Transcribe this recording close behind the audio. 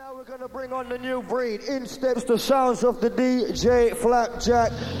gonna bring on the new breed. In steps the sounds of the DJ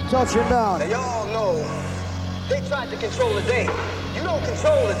Flapjack touching down. Now y'all know they tried to control the day. You don't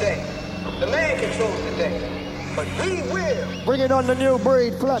control the day. The man controls the day. But we will. Bring it on the new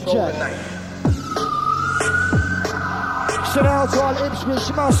breed, Flapjack. Send out to all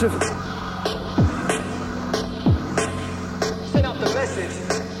Ipswich Massive. Send out the message.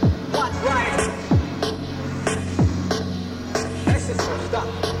 Watch right. That's just gonna stop.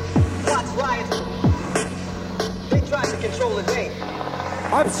 Watch right. They tried to control the day.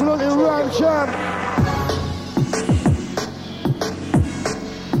 Absolutely right, jam.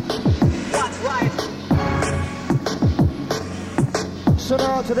 Watch right. Send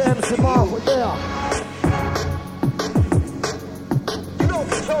out to the MC Mark there.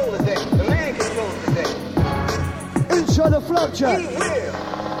 Control the day. The man controls the day. Inside the Flapjack. He will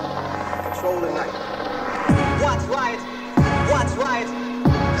control the night. Watch right. Watch right.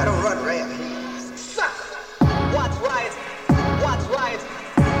 I don't run red. Stop. Watch right. Watch right.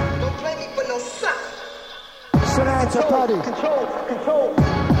 Don't play me for no stop. Send out to Paddy. Control. Control.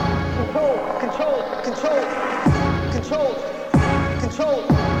 Control. Control. Control. Control. Control.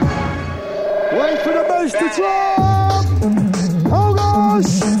 Wait for the bass to drop. Oh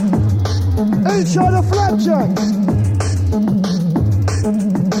gosh! Inside the Flapjack!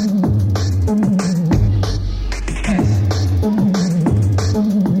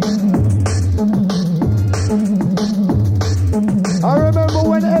 I remember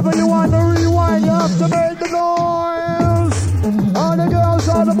whenever you want to rewind, you have to make the noise! All the girls,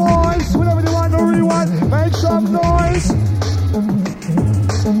 all the boys, whenever you want to rewind, make some noise!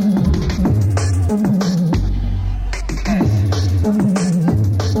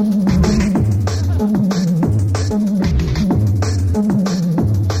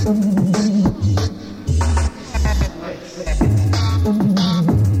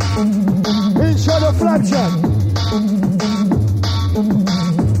 Flapjack.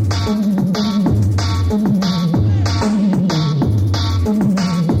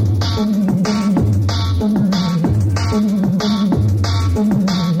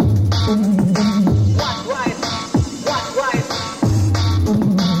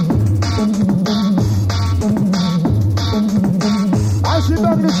 As we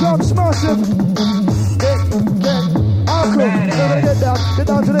bang the drums, massive. Get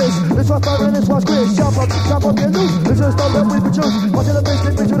down to this. This was fire and this was Chris. Jump up, get loose. This is the that we produce. Watching the bass,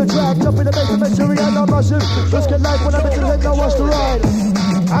 get to the track. Jump in the bass, make sure we got no massive. Just get light when I'm in the head, now watch the ride.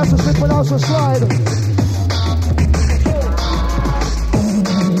 As to slip and also slide.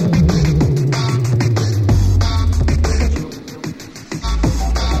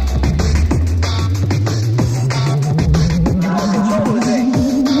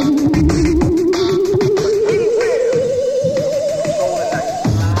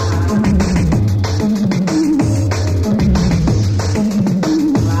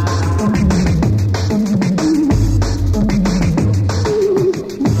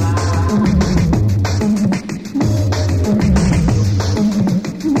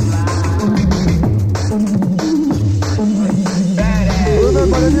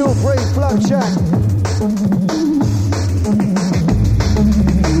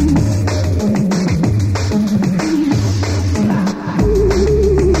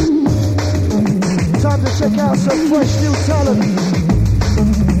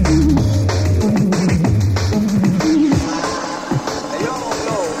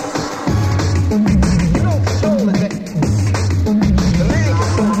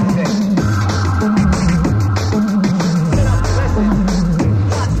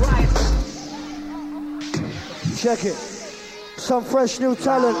 Check it. Some fresh new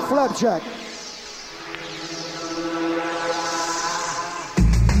talent, Flapjack.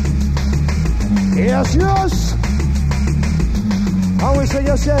 Yes, yes. I always say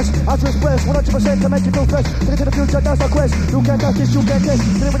yes, yes. I to express 100% to make you feel fresh. Take it to the future, that's our quest. You can't catch this, you can't test.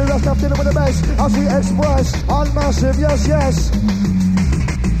 Dealing with the rest, I'm dealing with the best. As we express, all massive, yes, yes.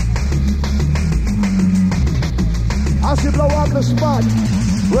 As we blow up the spot.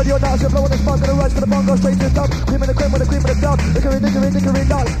 Radio now, as we blow on the spot, gonna rise to the bongo, straight to the top. Cream in the cream with the cream in the top. Dickery,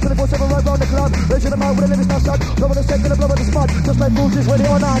 down. 24/7 right round the club. Raising them out with a living start. Blowing the set, gonna blow on the spot. Just like Fuji's ready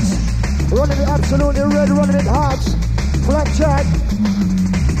or not. Running it absolutely red, running it hot. Flapjack.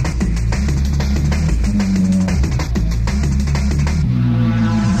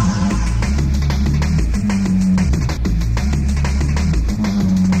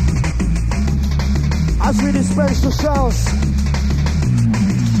 As we dispense the sounds.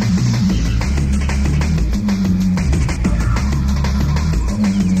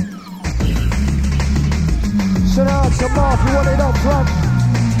 Send out some more if you want it up front.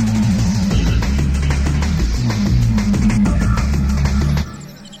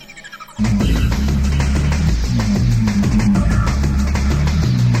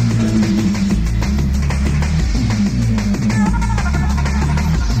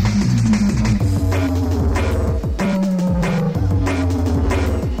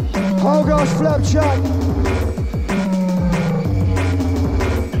 Flapjack.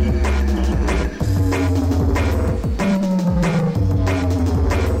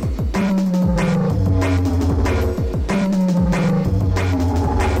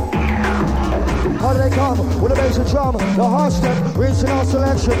 How do they come with a bass and drum? The hard step, reaching our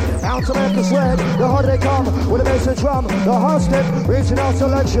selection. Out to make us red. The how do they come with a bass and drum? The hard step, reaching our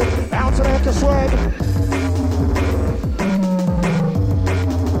selection. Out to make us red.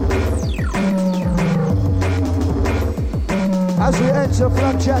 As we enter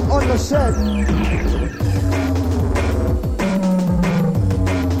Flapjack on the set.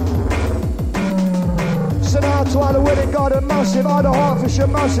 Send out to all the wedding garden massive, all the Hertfordshire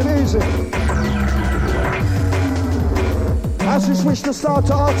massive easy. As we switch the start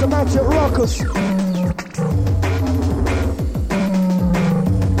to automatic rockers.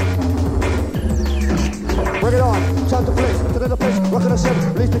 Bring it on, time to flex, to the place, rockin' the set,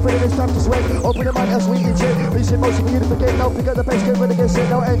 release the feeling, it's time to sweat, open your mind as we inject, release in motion for you to forget, now pick up the pace, get ready, get set,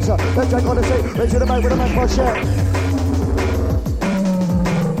 now enter, let's drag on the set, raise to the mic with a mic for check.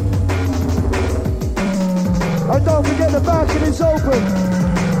 And don't forget the balcony is open.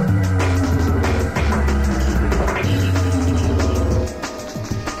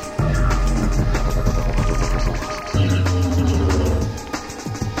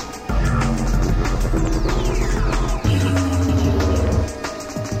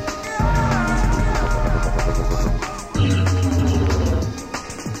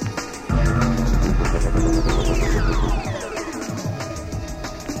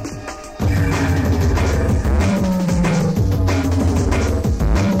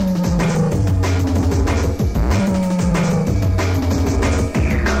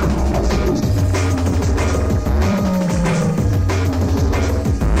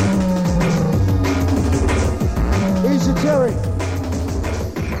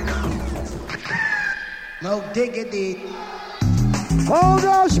 Diggity. Oh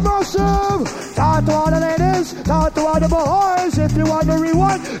gosh, massive! Time to all the ladies, time to all the boys. If you want to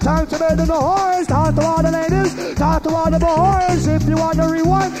rewind, time to bed in the horse. Time to all the ladies, time to all the boys. If you want to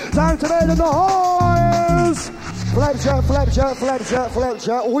rewind, time to bed in the horse. Flapjack, Flapjack, Flapjack,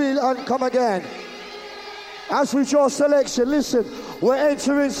 Flapjack, wheel and come again. As we draw selection, listen, we're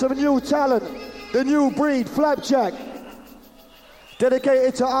entering some new talent, the new breed, Flapjack.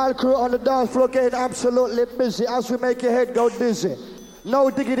 Dedicated to all crew on the dance floor, getting absolutely busy as we make your head go dizzy.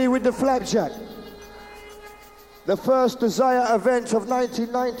 No diggity with the Flapjack. The first Desire event of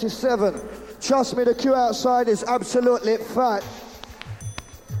 1997. Trust me, the queue outside is absolutely fat.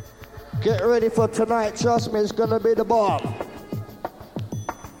 Get ready for tonight. Trust me, it's gonna be the bomb.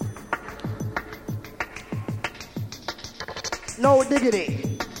 No diggity.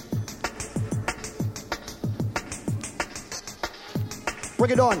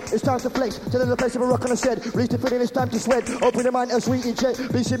 Bring it on, it's time to flex. Till the place of a rock on a set. Release the feeling, it's time to sweat. Open your mind as we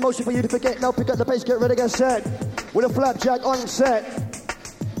inject. Beats in motion for you to forget. Now pick up the pace, get ready, get set. With a Flapjack on set.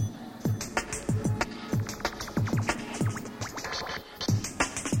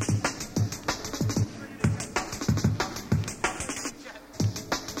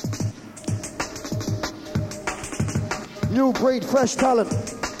 New breed, fresh talent.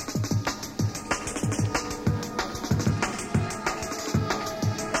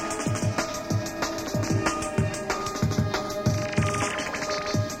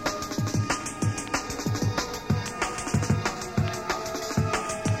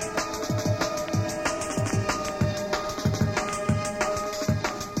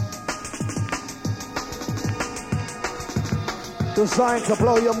 Designed to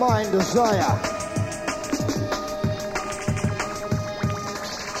blow your mind, Desire.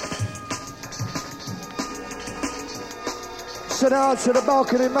 Sit out to the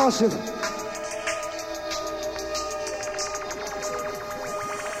balcony, massive.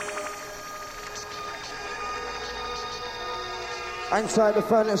 Inside the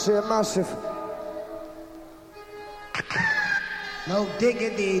fantasy, massive. No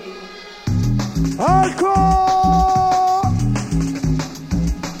diggity. Hardcore!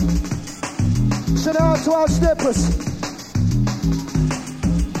 Sit down to our steppers.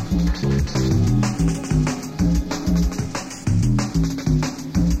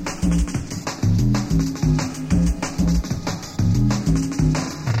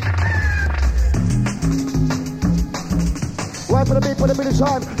 Right for the beat, put a bit of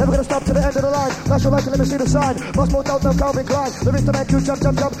time. Never gonna stop to the end of the line. That's your right, let me see the sign. Must move down, Calvin Klein. The wrist to make you jump,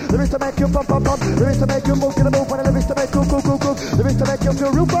 jump, jump. The wrist to make you pump, pump, pump. The wrist to make you move, get a move. And the wrist to make you cool, cool, cool. The wrist to make you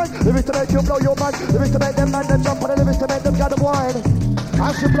feel real fine. The wrist to make you blow your mind. The wrist to make them man them jump. And the wrist to make them got them wine.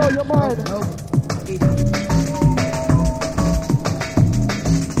 I should blow your mind.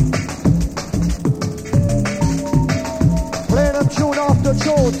 Tune after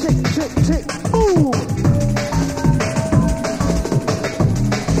tune, tick, tick, tick, boom.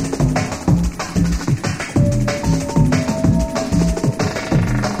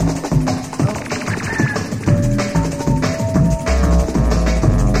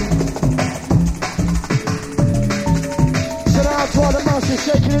 Shout out to all the masses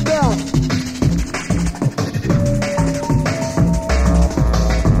shaking it down.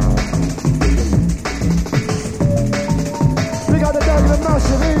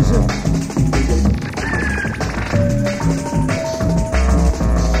 Massive, easy.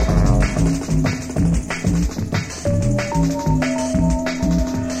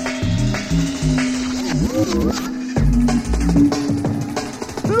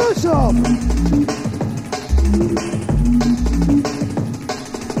 Lots of.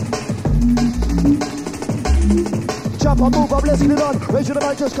 Jump and move up, let's get it on. Raise your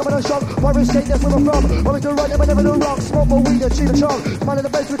mind, just coming on strong. Pirate state, that's where we're from. When we do right, never do wrong. Smoke more weed and cheat a chong. Man in the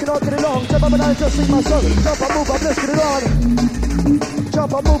face, we can all get along. Jump up and I just sing my song. Jump and move up, let's get it on.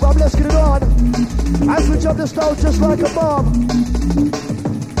 Jump and move up, let's get it on. As we jump the stone just like a bomb.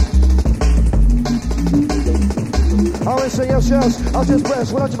 I will say yes, yes, I'll just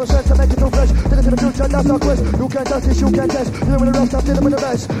press 100% to make it feel fresh. Take it to the future, that's our quest. You can't touch this, you can't test. Dealing with the rest, I'm dealing with the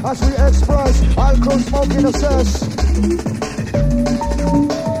best. As we express, alcohol smoking assess.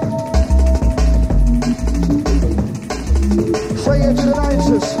 Straight into the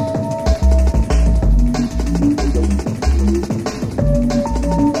 90s.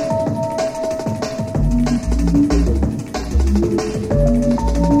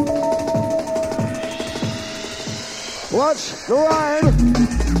 Watch the rhyme.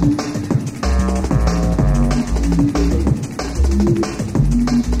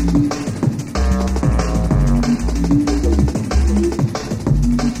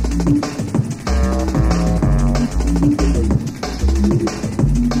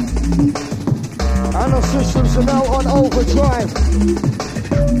 And the systems are now on overdrive.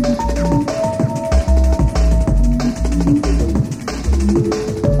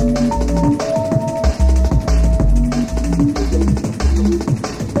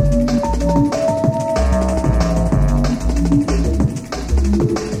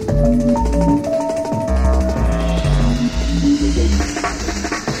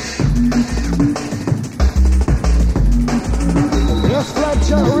 Yes,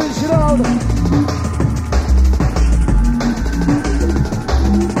 Flapjack, rinse it out.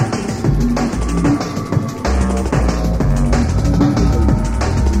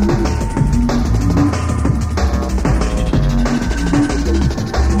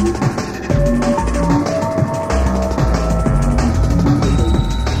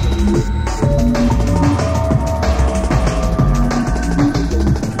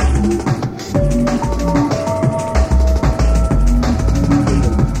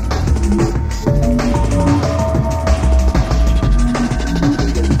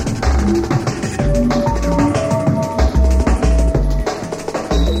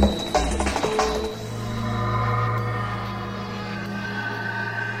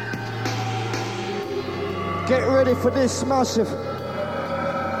 Get ready for this massive.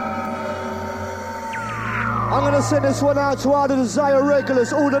 I'm gonna send this one out to all the Desire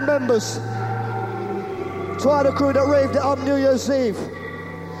regulars, all the members, to all the crew that raved it up New Year's Eve.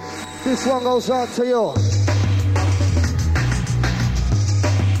 This one goes out to you.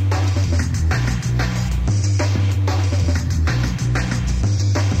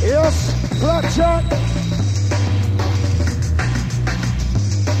 Yes, Flapjack.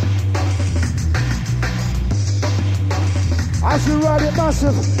 As we ride it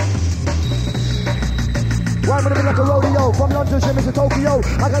massive. Rhyme with me like a rodeo. From London, Jimmy to Tokyo.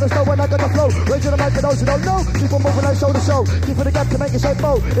 I got the stove and I got the flow. Raging the mic for those who don't know. Keep on moving like show to show. Keep for the gap to make it shape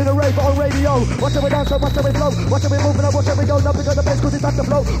mo. In a rave on radio. Watch how we dance, watch how we flow. Watch how we move and watch how we go. Nothing on the bass cause it's back to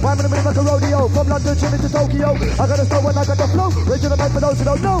flow. Rhyme with me like a rodeo. From London, Jimmy to Tokyo. I got the stove and I got the flow. Raging the mic for those who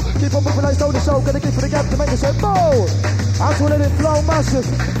don't know. Keep on moving like show to show. Gonna keep for the gap to make it shape mo. As we let it flow massive.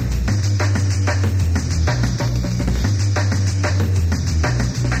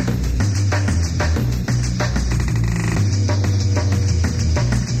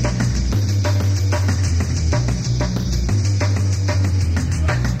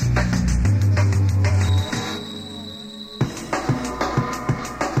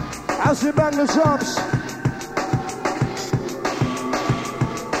 As we bang the drums.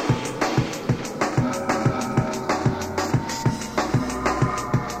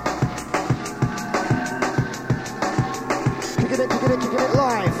 Kicking it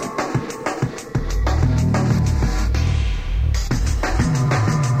live.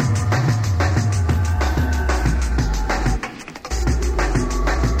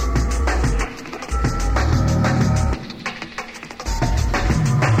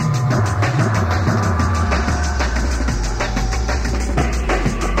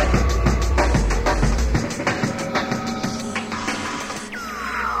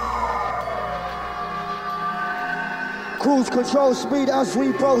 control speed as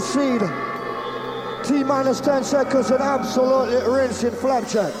we proceed. T-minus 10 seconds and absolutely rinsing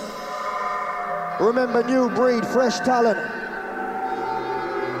Flapjack. Remember, new breed, fresh talent.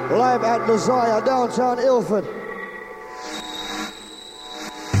 Live at Desire, downtown Ilford.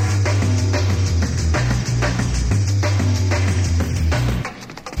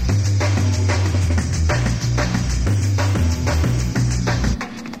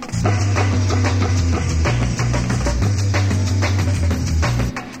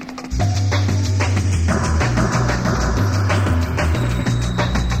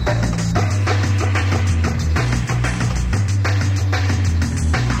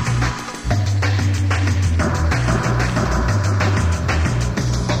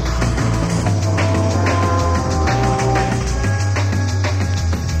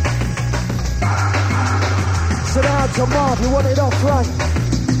 You want it up front.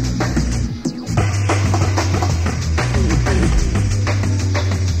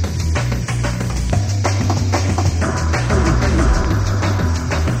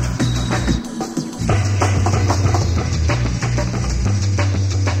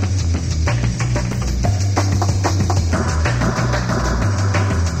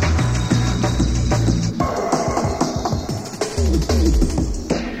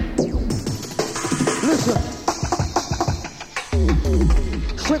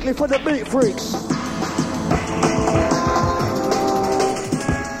 For the beat freaks.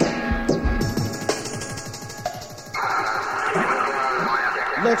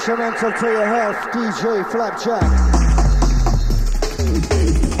 Detrimental to your health, DJ Flapjack.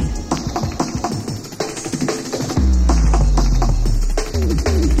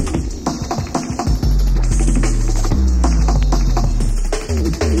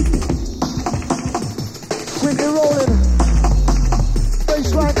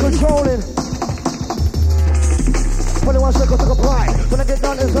 Controlling. 21 seconds to comply. When I get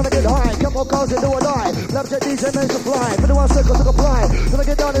done, it's gonna get high. Come on, cause it do or die. Flapjack DJ makes a fly. 21 seconds to comply. When I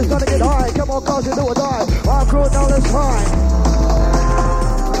get done, it's gonna get high. Come on, cause it do or die. Our crew now, let's high.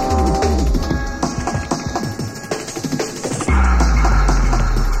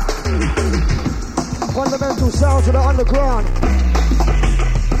 Fundamental sounds of the underground.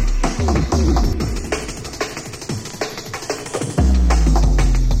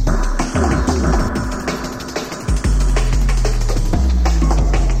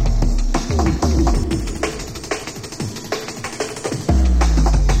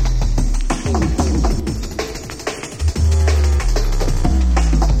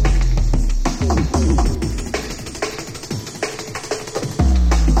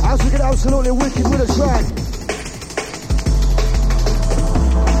 Absolutely wicked with a track.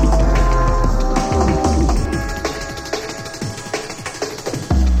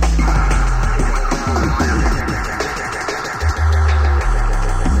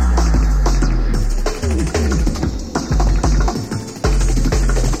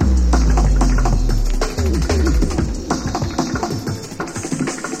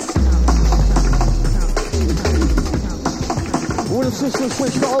 With a system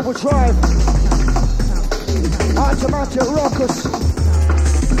switch to overdrive. Automatic rockers.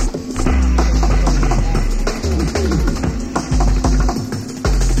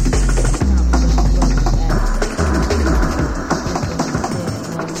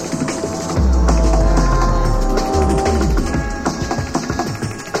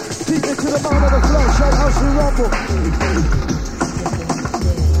 Keep it to the bottom of the flow, shout as we rumble.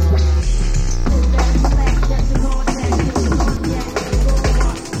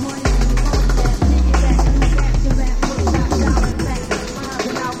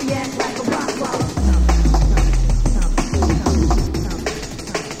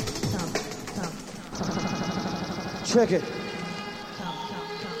 Check it.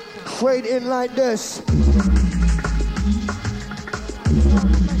 Fade in like this.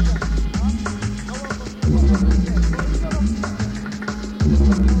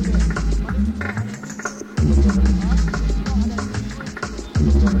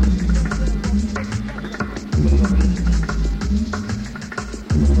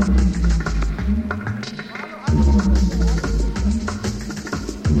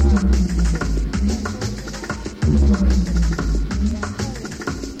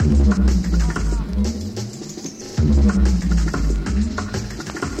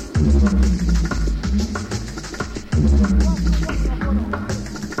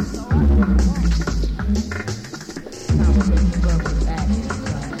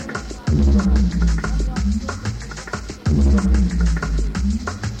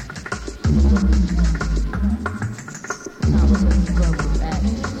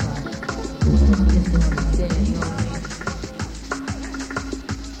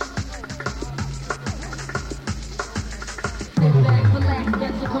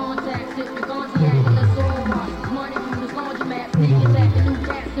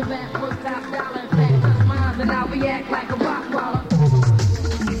 your back, put top dollar, and back touch mine, and I'll react like a rock waller.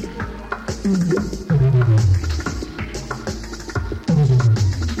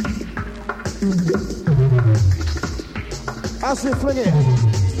 As we fling it.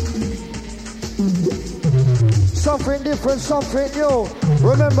 Something different, something new.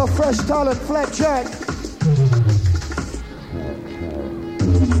 Remember, fresh talent, Flapjack.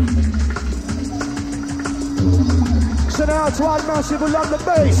 So now to our massive who love the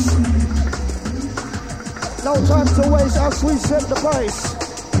bass. No time to waste as we set the pace.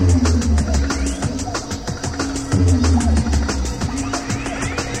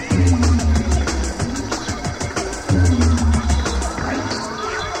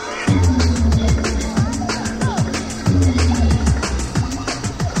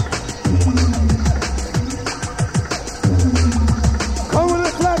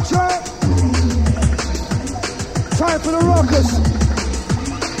 For the rockers.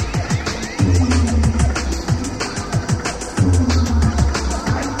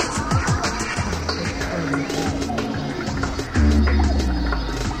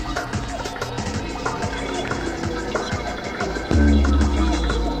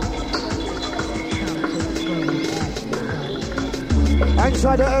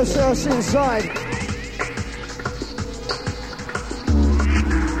 Inside the SS inside.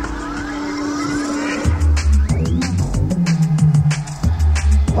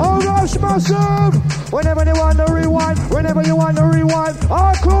 Massive. Whenever you want to rewind, whenever you want to rewind,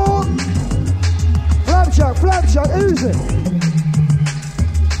 hardcore. Flapjack, Flapjack, easy.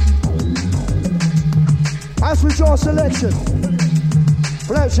 As we draw selection,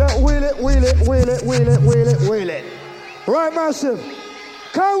 Flapjack, wheel it, wheel it, wheel it, wheel it, wheel it, wheel it. Right, massive.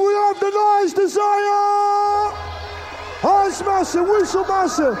 Can we have the noise, desire? Hands massive, whistle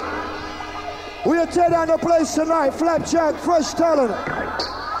massive. We'll tear down the place tonight. Flapjack, fresh talent.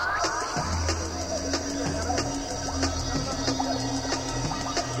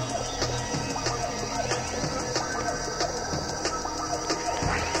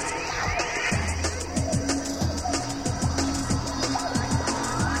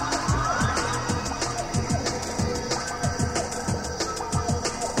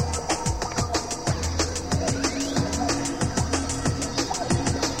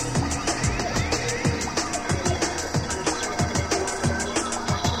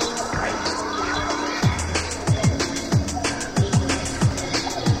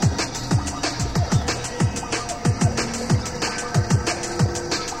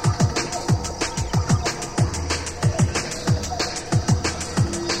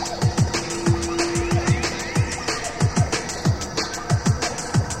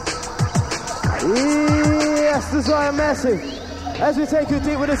 Desire massive as we take you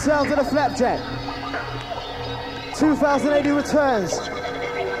deep with the sounds of the Flapjack. 2080 returns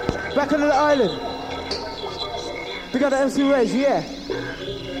back onto the island. We got the MC Rage, yeah.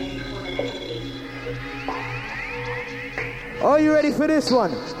 Are you ready for this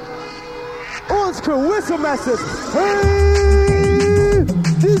one? Old school whistle massive. Hey,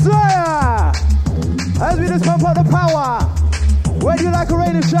 desire as we just pump out the power. When you like a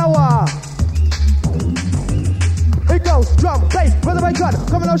rainy shower. It goes drum, bass, rhythm and drum.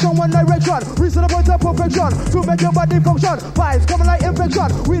 Coming out strong one night red drum. Reason about the perfection to make your body function. Vibes coming like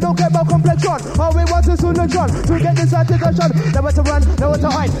infection. We don't care about complexion. All we want is solution to get this satisfaction. Never to run, never to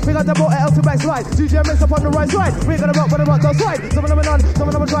hide. We got the boat else to backslide. DJ mix up on the right side. We got a rock, but the rock outside. Some of them are none, some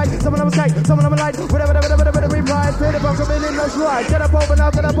of them are tried, some of them are tight, some of them are light. Whatever, we ride. Play the bump, come in, let's ride. Get up over now,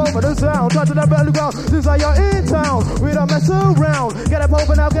 get up over the sound. Touch to the belly ground. This are your in town. We don't mess around. Get up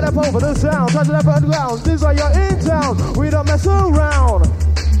over now, get up over the sound. Touch to the belly ground. This are your in town. We don't mess around.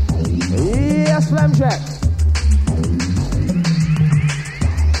 Yes, Flapjack.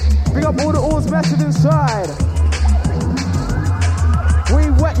 Bring up all the oars massive inside. We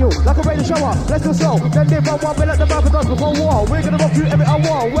wet you like a rain shower. Let's go slow. Then dip on one, we let the back of us before war. We're gonna rock you every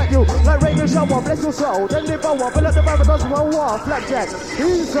hour. Wet you like rain shower. Let's go slow. Then dip on one, we let the back of us before war. Flapjack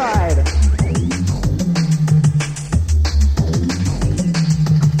inside.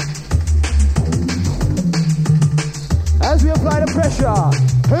 As we apply the pressure,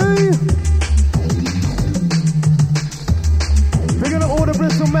 hey! Picking up all the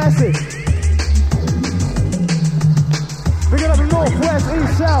Bristol massive. Picking up the north, west,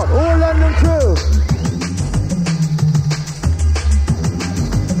 east, south, all London crew.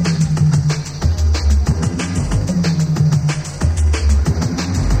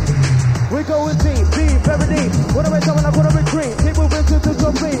 We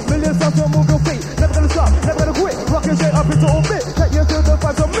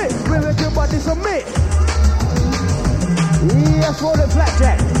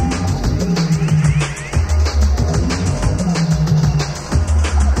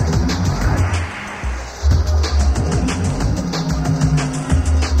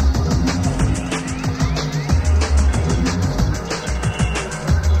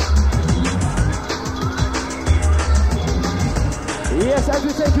Yes, as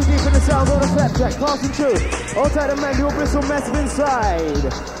we take you deep in the sounds of the Flapjack, passing through. Outside the man, your Bristol massive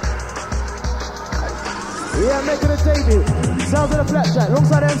inside. Yeah, making a debut. Sounds of the Flapjack,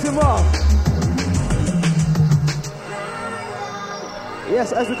 alongside MC Mark.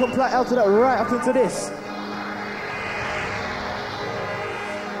 Yes, as we comply out to that, right up into this.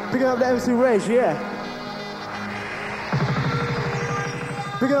 Picking up the MC Rage, yeah.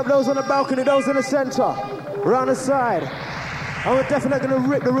 Picking up those on the balcony, those in the center, around the side. And we're definitely gonna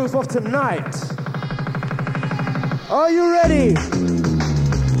rip the roof off tonight. Are you ready?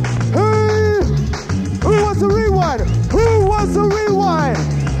 Who wants a rewind? Who wants a rewind?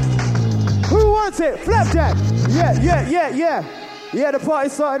 Who wants it? Flapjack! Yeah. Yeah, the party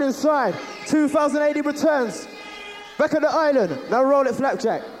started inside. 2080 returns. Back at the island. Now roll it,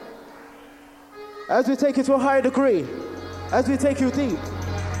 Flapjack. As we take it to a higher degree. As we take you deep.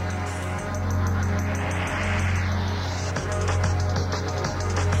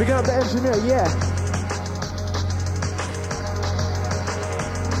 Picking up the engineer, yeah.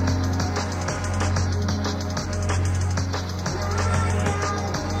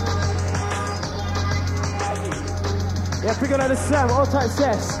 Yeah, picking up the Sam, all tight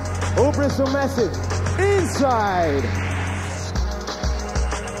sets. All Bristol massive. Inside.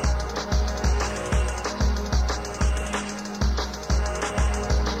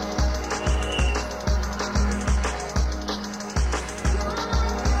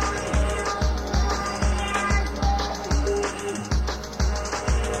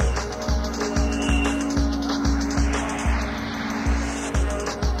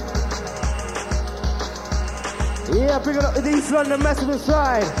 Yeah, picking up the East London massive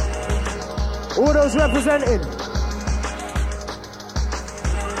inside. All those representing.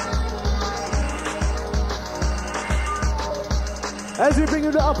 As we bring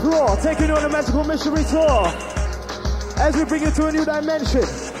you the uproar, taking you on a magical mystery tour. As we bring you to a new dimension.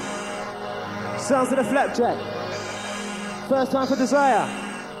 Sounds of the Flapjack. First time for Desire.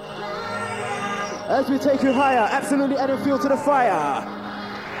 As we take you higher, absolutely adding fuel to the fire.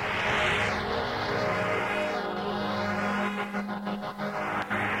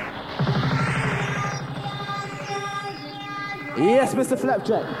 Yes, Mr.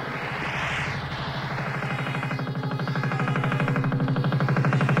 Flapjack.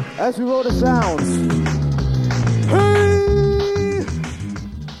 As we roll the sounds. Hey!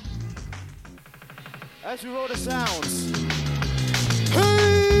 As we roll the sounds. Hey!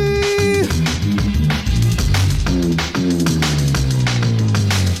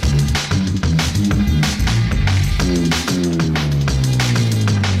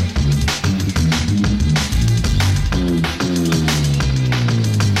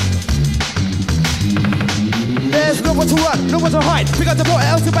 There's nowhere to run, nowhere to hide. Pick up the ball,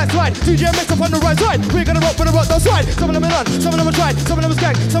 else to backslide. DJ mix up on the right side. We're gonna rock the side. Some of them are none, some of them are tried, some of them are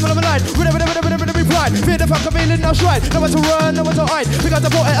skank, some of them are lied. Whatever, pride. Fear the fuck of feeling now stride. Nowhere to run, nowhere to hide. Pick up the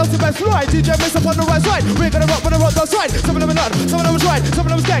ball, else to backslide. DJ mix up on the right side. We're gonna rock the side. Some of them are none, some of them are tried, some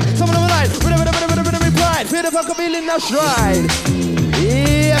of them are skank, some of them are lied. Whatever, pride. Fear the fuck of feeling now stride.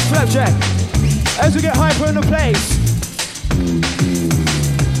 Yes, Flapjack. As we get hyper in the place.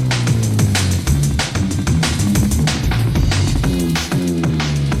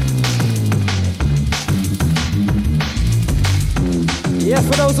 Yes,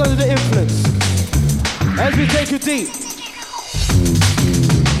 for those under the influence. As we take you deep.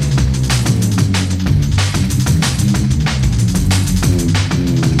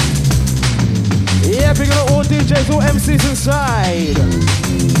 Yeah, picking up all DJs, all MCs inside.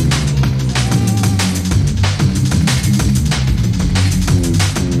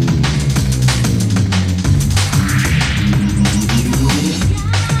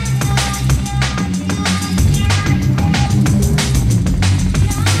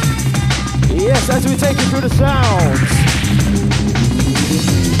 Yes, as we take you through the sounds.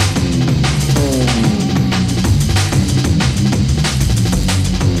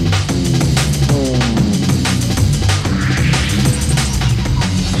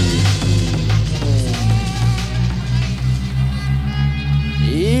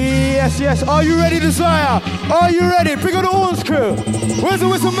 Yes, are you ready, Desire? Are you ready? Bring on the horns, crew. Where's the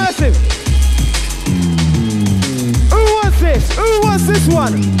whistle massive? Who wants this? Who wants this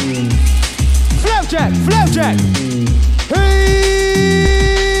one? Flapjack, Flapjack. Hey!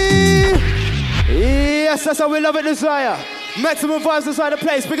 Yes, that's how we love it, Desire. Maximum vibes inside the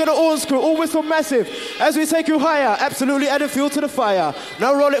place. Big on the horns, crew. All whistle massive. As we take you higher, absolutely adding fuel to the fire.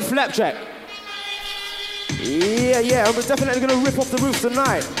 Now roll it, Flapjack. Yeah, we're definitely gonna rip off the roof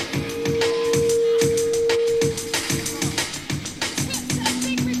tonight.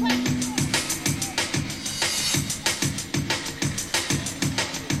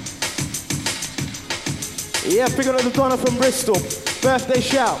 Yeah, picking up the Donna from Bristol. Birthday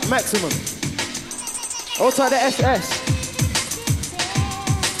shout, maximum. Outside the SS.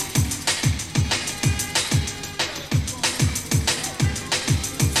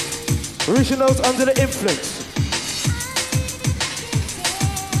 Reaching those under the influence.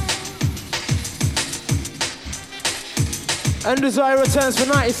 And Desire returns for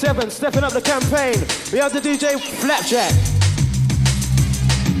 97, stepping up the campaign. We have the DJ Flapjack.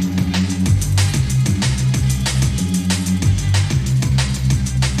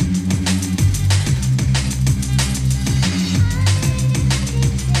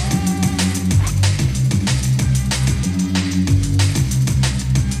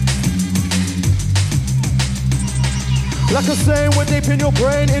 Like a saying, we're deep in your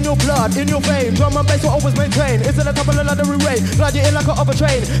brain, in your blood, in your vein. Drum and bass will always maintain. It's in the top of the ladder we rain. Glide you in like a other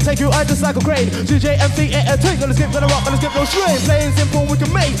train. Take you out just like a crane. DJ MC entertain. Gonna skip, gonna rock, gonna skip no strain. Playing simple, we can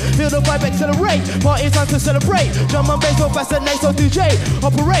make. Feel the vibe accelerate. Party time to celebrate. Drum and bass will fascinate. So DJ,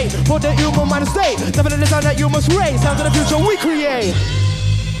 operate for the human mind state. Definitely sound that you must raise. Sounds of the future we create.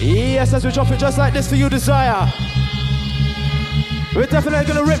 Yes, as we drop it just like this for you, Desire. We're definitely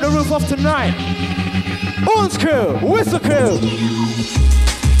gonna rip the roof off tonight. Orange crew, whistle crew.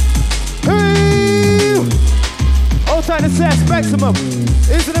 Hey! Old time to sex, maximum.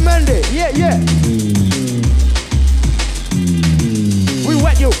 Into the Mendy, yeah. We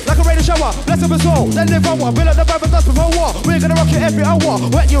wet you like a rain shower. Bless up his soul, then live on. Build up the vibe and dust before war. We're gonna rock you every hour.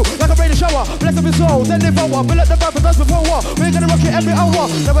 Wet you like a rain shower. Bless up his soul, then live on. Build up the vibe and dust before war. We're gonna rock you every hour.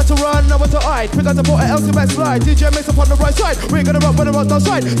 Nowhere to run, nowhere to hide. Pick out the ball, else you backslide. DJ makes up on the right side. We're gonna rock when the rock down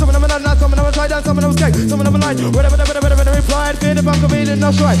side. Some of them are not, some of them are try down, some of them are skate, some of them are line. Whatever, replied. Fear the bunker, feeling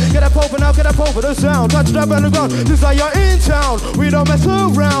no stride. Get up over now, get up over the sound. Touch the underground. Desire in town. We don't mess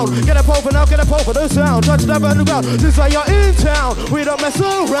around. Get up over now, get up over the sound. Touch the underground. Desire in town. We don't mess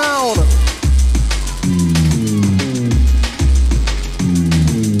around.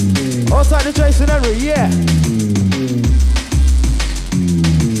 Outside the Jason Henry, yeah.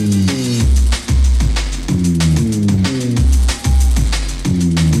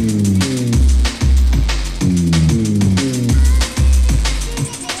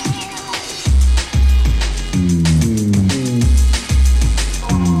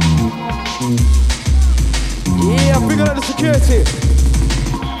 Yeah, big up the security.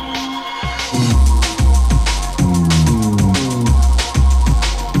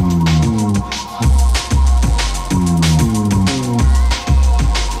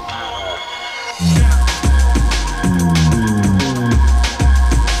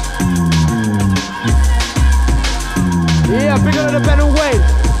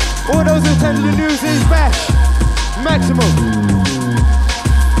 All those who attend the news is bash. Maximum.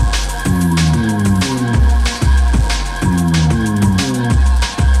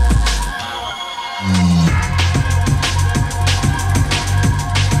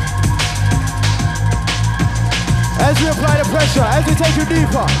 As we apply the pressure, as we take you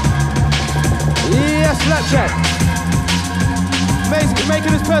deeper. Yes, Flapjack.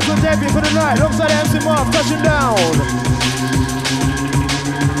 Making his personal debut for the night. Alongside MC Mark, touching down.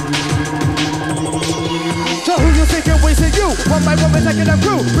 So who you thinking we see you? One by one we're taking them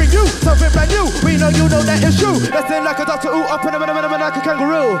through. Bring you something brand new. We know you know that it's true. Let's sing like a doctor, ooh, up in the middle like a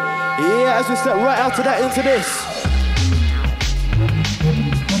kangaroo. Yeah, as we step right out to that into this.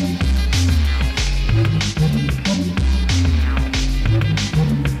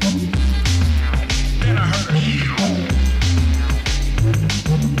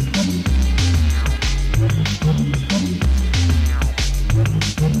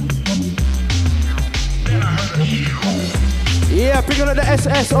 Yeah, picking up the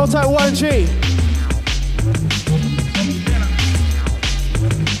SS, all type 1G.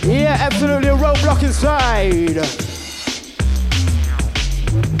 Yeah, absolutely a roadblock inside.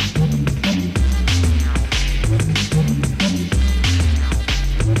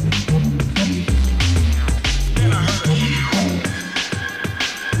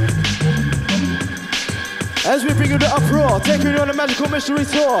 As we bring you the uproar, taking you on a magical mystery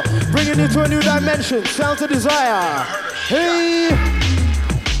tour, bringing you to a new dimension, sounds of desire. Hey!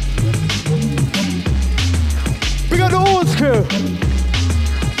 We got the old school.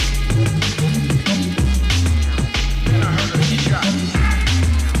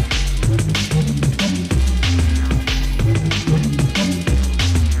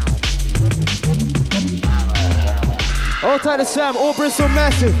 All tight to Sam, all Bristol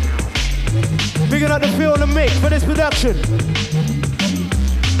massive. Big up the feel and the mix for this production.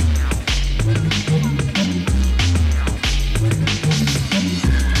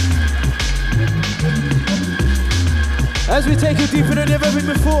 As we take you deeper than ever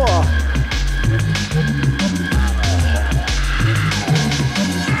before.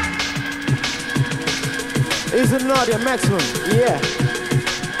 Is it not your maximum? Yeah.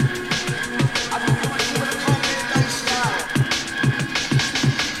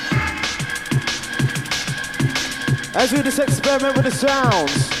 As we do this experiment with the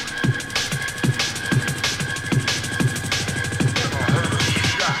sounds.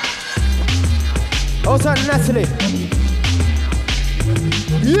 Also Natalie.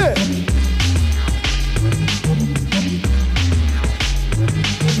 Yeah.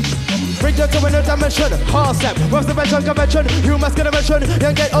 Bring you to a new dimension, hard step. What's the mention, convention? You must get a mention.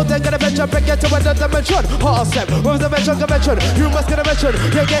 You get out there, get a mention. Bring you to a dimension, hard step. What's the mention, convention? You must get a mention.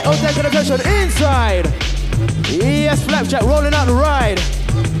 You get out there, get a mention. Inside. Yes, Flapjack rolling out the ride.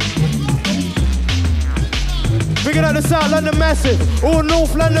 Bringing out the South London massive. All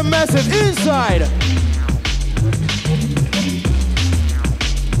North London massive. Inside.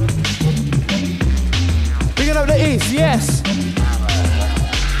 Bringing up the East, yes.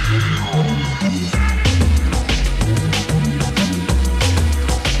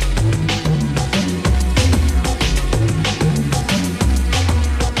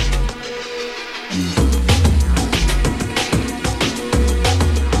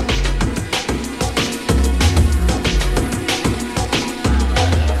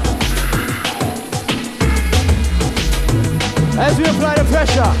 As we apply the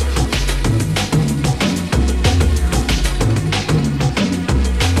pressure.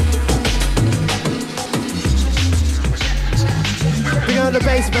 Bring on the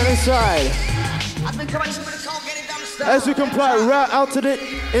basement inside. As we comply right out to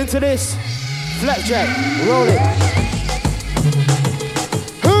into this Flapjack, roll it.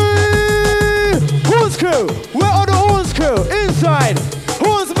 Hey! Horns crew! Where are the horns crew? Inside!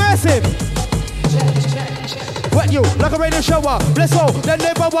 Horns massive! Wet you like a radio shower, bless all. Then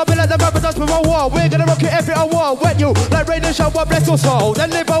they bow up like the rapper does with my wall. We're gonna rock it every hour. Wet you like radio shower, bless your soul. Then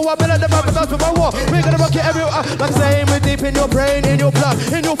they bow up like the rapper does with my wall. We're gonna rock it every hour. Like saying we're deep in your brain, in your blood,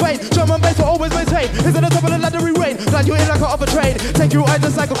 in your vein. Drum and bass will always maintain. Is it the top of the ladder we rain? Glad you in like a other train. Take you out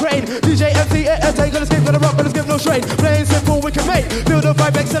just like a crane. DJ MC entertain, gonna skip, gonna rock, gonna skip no strain. Plain simple, we can make. Feel the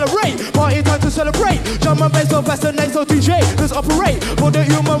vibe, accelerate. Party time to celebrate. Drum and bass so fascinate, so DJ just operate. For the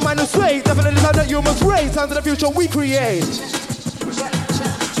human mind to sway. Definitely time that you must raise. Time to the future we create.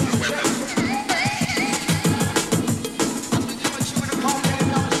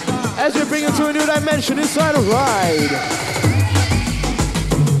 As we bring it to a new dimension inside a ride.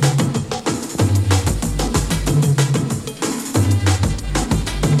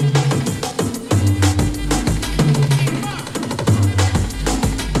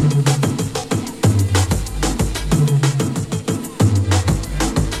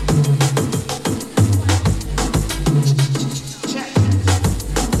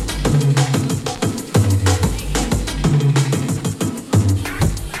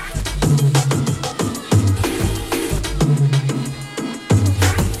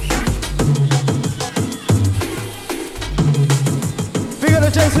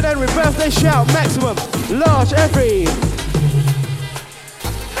 Jason Henry, birthday shout, maximum, large, every.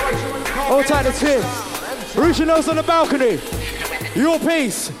 All tight to tin. Reach your nose on the balcony. Your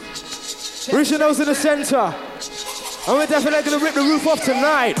piece. Reach your nose in the center. And we're definitely gonna rip the roof off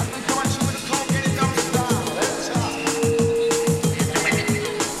tonight.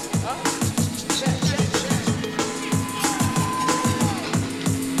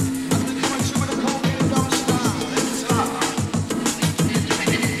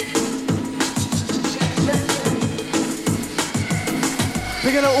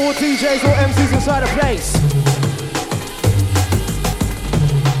 Picking up all DJs, all MCs inside the place.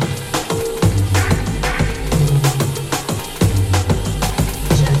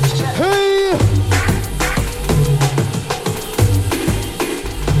 Hey!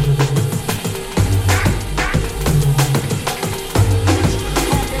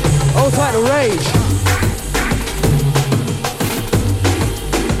 All tight to rage.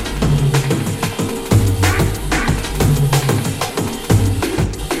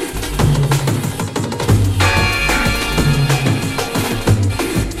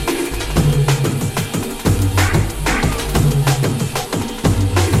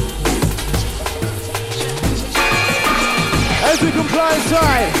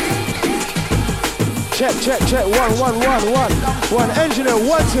 Inside. Check, check. 1, 1, 1, 1. 1. Engineer. 1,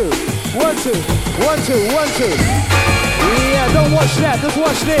 2. 1, 2. 1, 2. 1, 2. Yeah, don't watch that. Just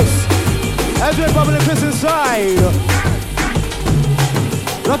watch this. As we're bubbling piss inside.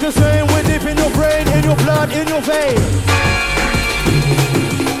 Like I'm saying, we're deep in your brain, in your blood, in your vein.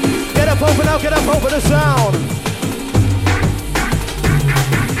 Get up, open out, get up, open the sound.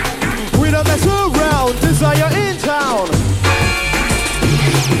 We don't mess Desire in town.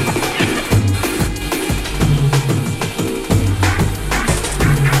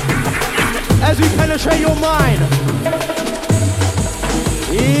 As we penetrate your mind.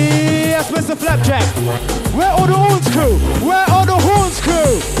 Yes, Mr. Flapjack. Where are the horns crew? Where are the horns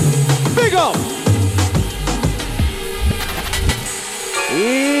crew? Big up.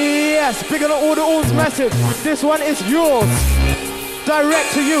 Yes, big up all the horns massive. This one is yours.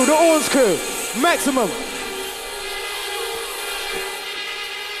 Direct to you, the horns crew. Maximum.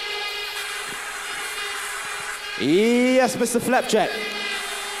 Yes, Mr. Flapjack.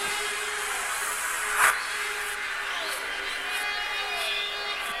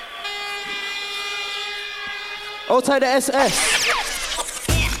 Hold tight the SS.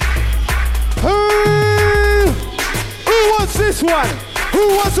 Who wants this one? Who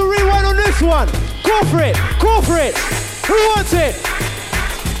wants to rewind on this one? Go for it, go for it. Who wants it?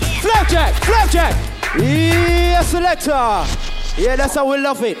 Flapjack, Flapjack. Yeah, selector. Yeah, that's how we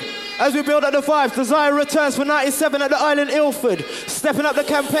love it. As we build up the vibes, Desire returns for 97 at the Island Ilford. Stepping up the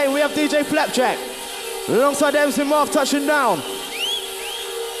campaign, we have DJ Flapjack. Alongside the MC Marv touching down.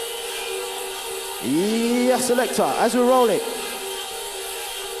 Yeah, selector, as we roll it.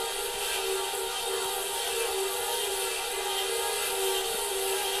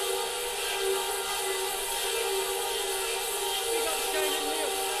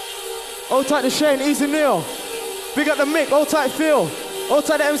 Hold tight to Shane, easy Neil. Big up the Mick, hold tight Phil. Hold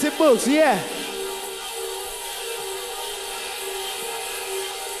tight the MC Books, yeah.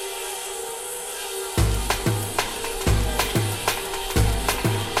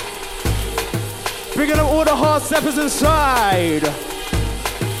 Bringing up all the hard steppers inside.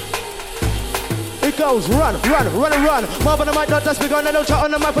 It goes run, run, run and run. Marv on the mic, not just begun. I don't chat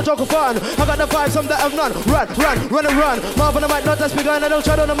on the mic for joke of fun. I got the vibes, some that have none. Run, run, run and run. Marv on the mic, not just begun. I don't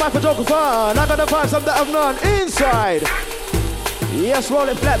chat on the mic for joke of fun. I got the vibes, some that have none. Inside. Yes, roll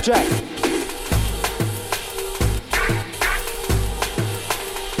it, Flapjack.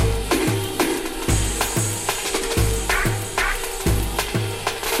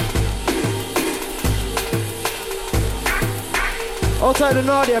 Outside the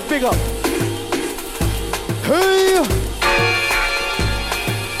Nadia, big up. Hey!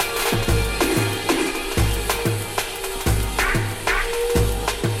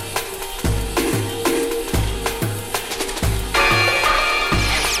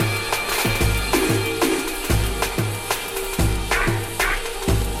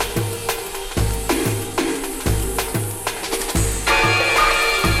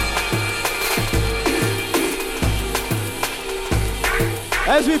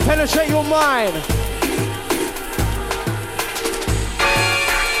 As we penetrate your mind.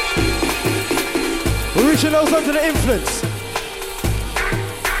 We're reaching those under the influence.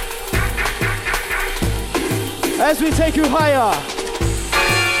 As we take you higher.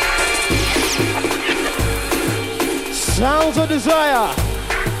 Sounds of desire.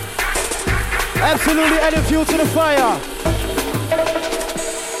 Absolutely adding fuel to the fire.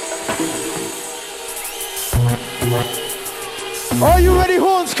 Are you ready,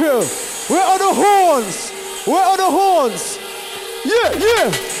 horns crew? Where are the horns? Where are the horns? Yeah,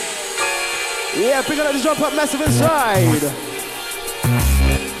 yeah. Yeah, big up the jump up massive inside.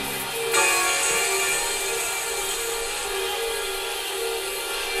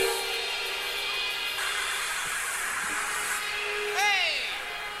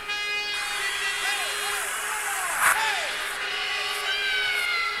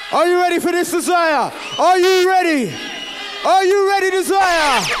 Are you ready for this, Desire? Are you ready? Are you ready,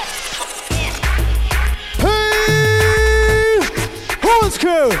 Desire? Hey! Horns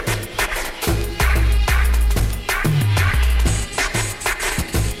crew!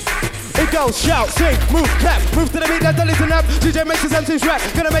 It goes, shout, sing, move, clap, move to the beat, that's the listen up. DJ makes his MC's rap,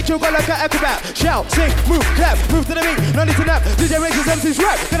 gonna make you go like an acrobat. Shout, sing, move, clap, move to the beat, no need to nap. DJ makes his MC's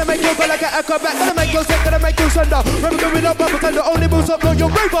rap, gonna make you go like an acrobat. Gonna make you sick, gonna make you thunder. Remember going up, pretend the only moves up on your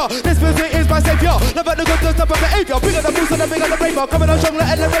raver. This music is my savior, never the good stuff of behavior. Bigger the boost and the bigger the raver. Coming on strong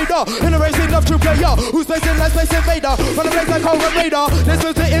like elevator, in a racing love true player. Who's facing like Space Invader, on the place like Home Raider. This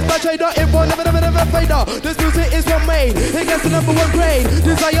music is my trader, it won't never fader. This music is one made, it gets the #1 grade.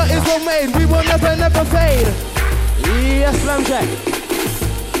 Desire is one made, we will never fade. Yes, Flapjack.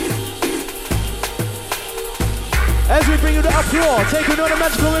 As we bring you the uproar, taking on the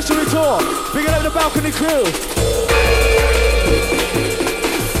magical mystery tour, bringing up the balcony crew.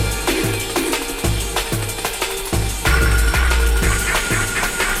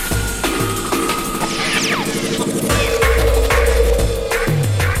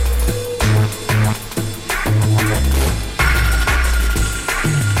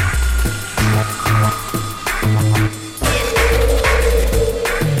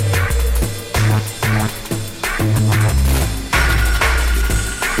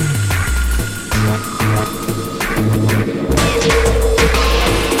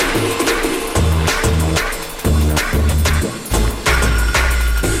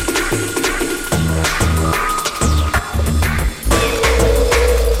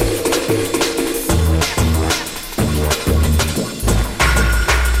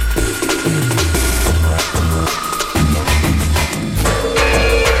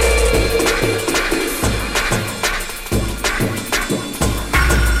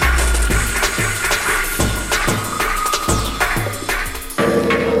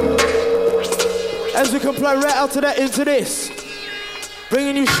 As we comply right out to that, into this.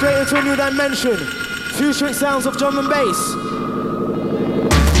 Bringing you straight into a new dimension. Futuristic sounds of drum and bass.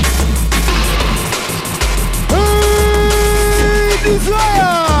 Hey,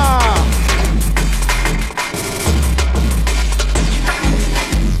 Desire!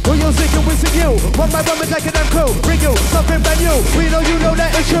 Well, you're sick and we're sick you. One by one, we're like a damn crew. Bring you something brand new. We know you know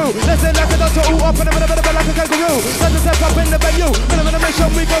that it's true. Let's say like a doctor, ooh, up and a bit like a kangaroo. Let's just step up in the venue. Minimum mission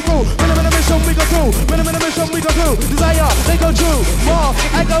we go through. Minimum mission we go through. Minimum mission we go through. Desire, they go through. More,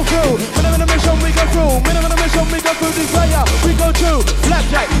 I go through. Minimum mission we go through. Minimum mission we go through. Desire, we go through.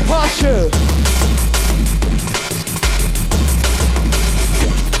 Flapjack, posture.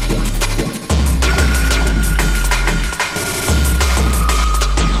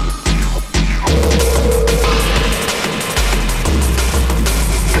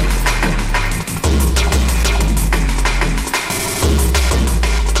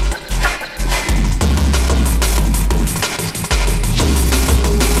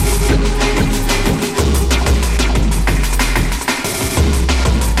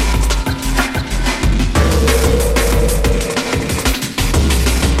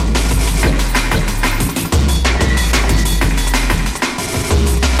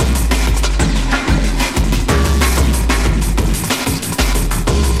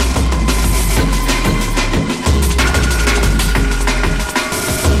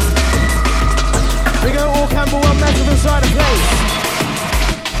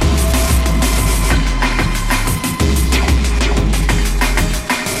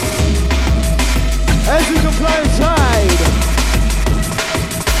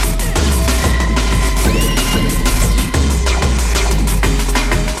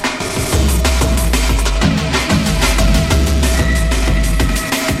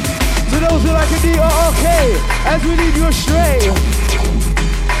 As we lead you astray.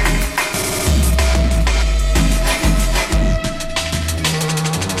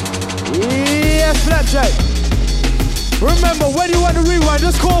 Yes, Flapjack. Remember, when you want to rewind,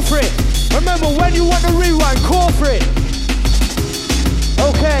 just call for it. Remember, when you want to rewind, call for it.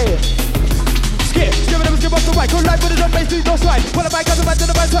 Okay. Skip off the right, go live with the drum bass, do no slide. When the mic comes back to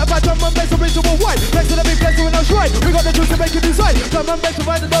the band, certified drum and bass, original wine. Next to the big place, doing no shrine. We got the truth to make you decide. Drum and bass,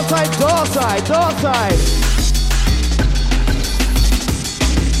 provide the dark side, dark side, dark side.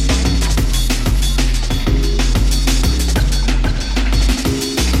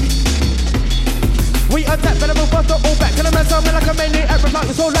 We attack, better move faster, all back. Can a man sound me like a maniac? Reflect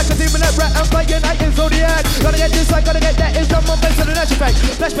the soul like a demon at rat. I'm playing night in Zodiac. Gotta get this, I gotta get that. It's drum on bass to the natural fact.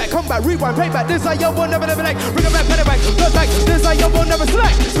 Flashback, combat, rewind, playback. This I will never like. Bring it back, put it back, go back. This I will never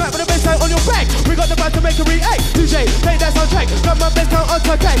select. Smack with the bass on your back. We got the vibe to make it react. DJ, play that soundtrack. Got my bass count on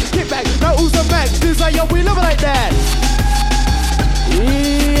track. Kick back, now who's the max? This I we love it like that.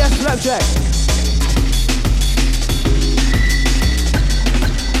 Yes, Flapjack.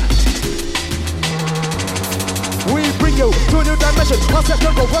 We bring you to a new dimension. Concept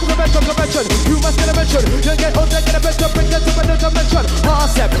jungle, one convention. You must get a mention. You get old, get a mention. Bring it to a new dimension.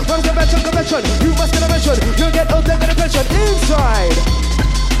 Concept, one convention. You must get a mention. You get old, get a mention. Inside.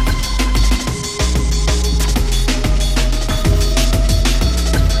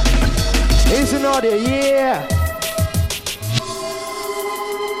 It's an audio, yeah.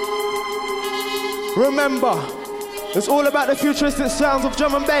 Remember, it's all about the futuristic sounds of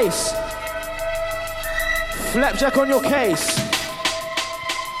drum and bass. Flapjack on your case.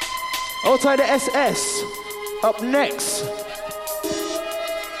 Outside the SS. Up next.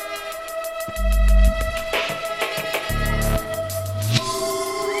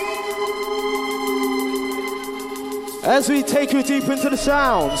 As we take you deep into the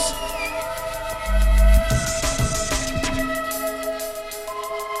sounds.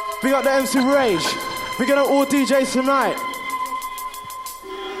 We got the MC Rage. We got all DJs tonight.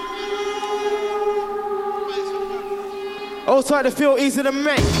 Outside the field, easy to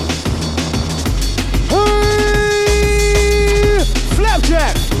make. Hey!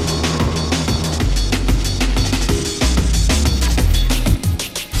 Flapjack!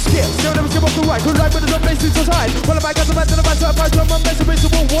 Skip off the right. Good life with the drum bass to the side. Well, if I got the back to the back, certified drum and bass, the bass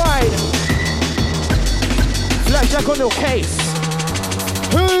will wide. Flapjack on your case.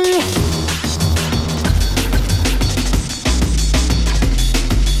 Hey!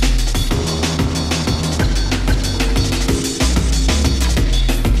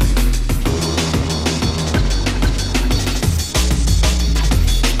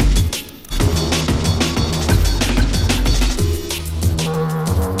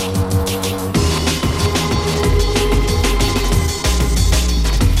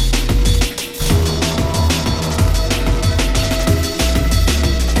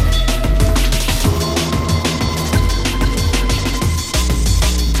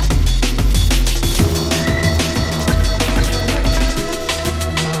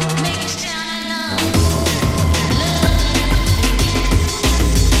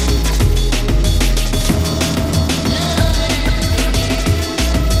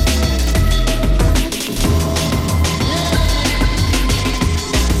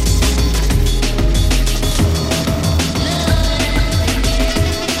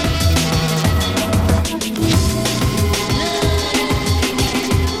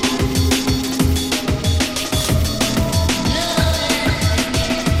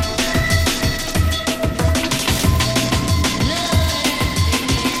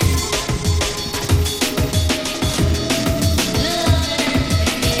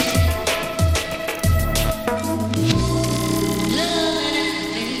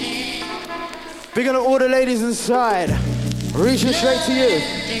 Big up all the ladies inside. Reaching straight to you.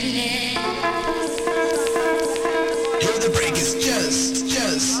 Here the break is just.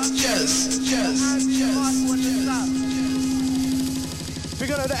 Big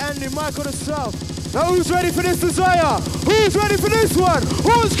up the Andy, Michael the South. Now who's ready for this desire? Who's ready for this one?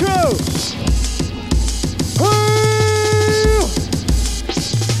 Who's cool?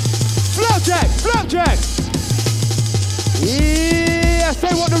 Flapjack! Yes,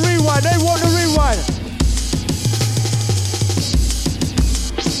 they want the rewind.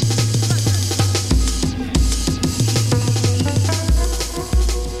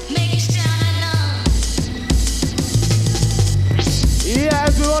 Yeah,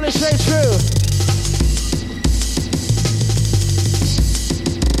 as we're on it straight through.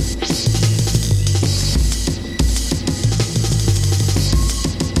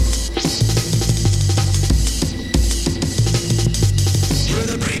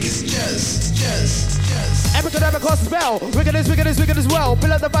 Abracadabra spell. Wicked as well.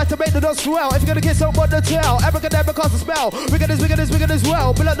 Build up the vibe to make the dots swell. If you're gonna get someone to tell. Abracadabra costs a spell. Wicked as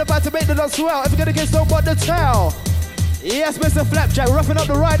well. Build up the vibe to make the dots swell. If you're gonna get someone to tell. Yes, Mr. Flapjack, roughing up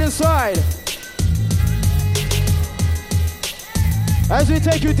the right inside. As we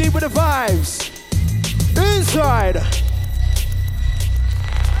take you deep with the vibes. Inside.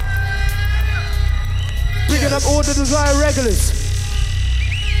 Picking up all the Desire regulars.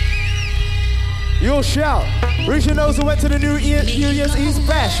 You'll shout. Reaching those who went to the New Year's Eve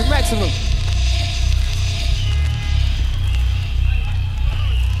bash, maximum.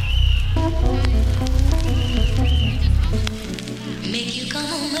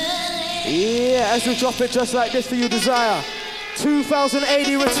 Yeah, as we drop it just like this for you, Desire.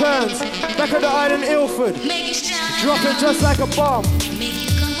 2080 returns. Back at the island, Ilford. Drop it just like a bomb.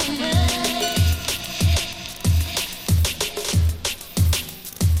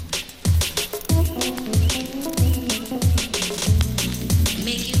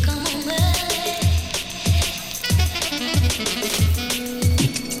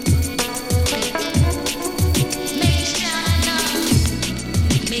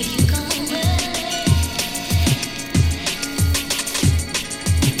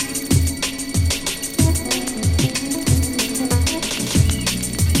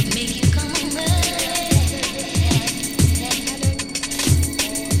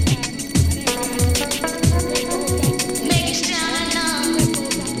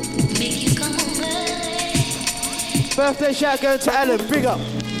 Birthday shout going to Alan, big up.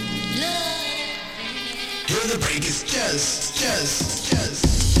 Here the break is just.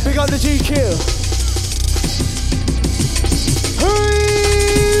 Big up the GQ.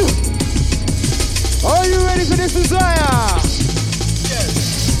 Hey! Are you ready for this desire?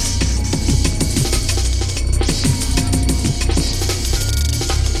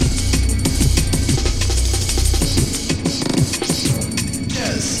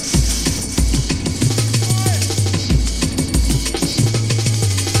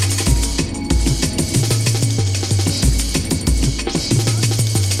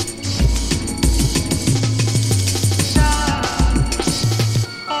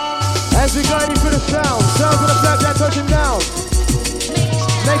 As we guide you for the sounds of the Flapjack touching down.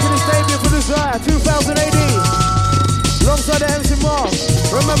 Making his debut for Desire 2018. Alongside the MC Mark.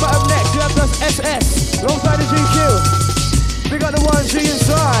 Remember up next, you have the SS. Alongside the GQ. We got the 1G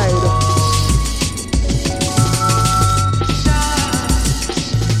inside.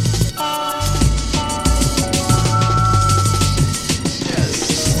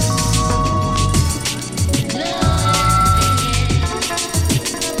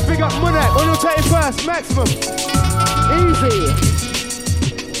 Got Munak on your 31st, maximum. Easy.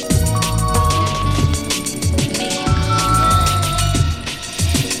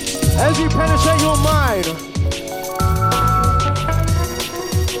 As you penetrate your mind.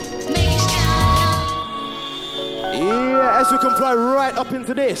 Yeah, as we can fly right up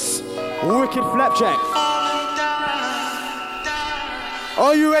into this wicked Flapjack.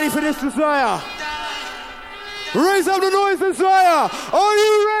 Are you ready for this desire? Raise up the noise, Desire! Are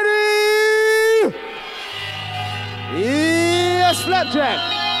you ready? Yes, Flapjack!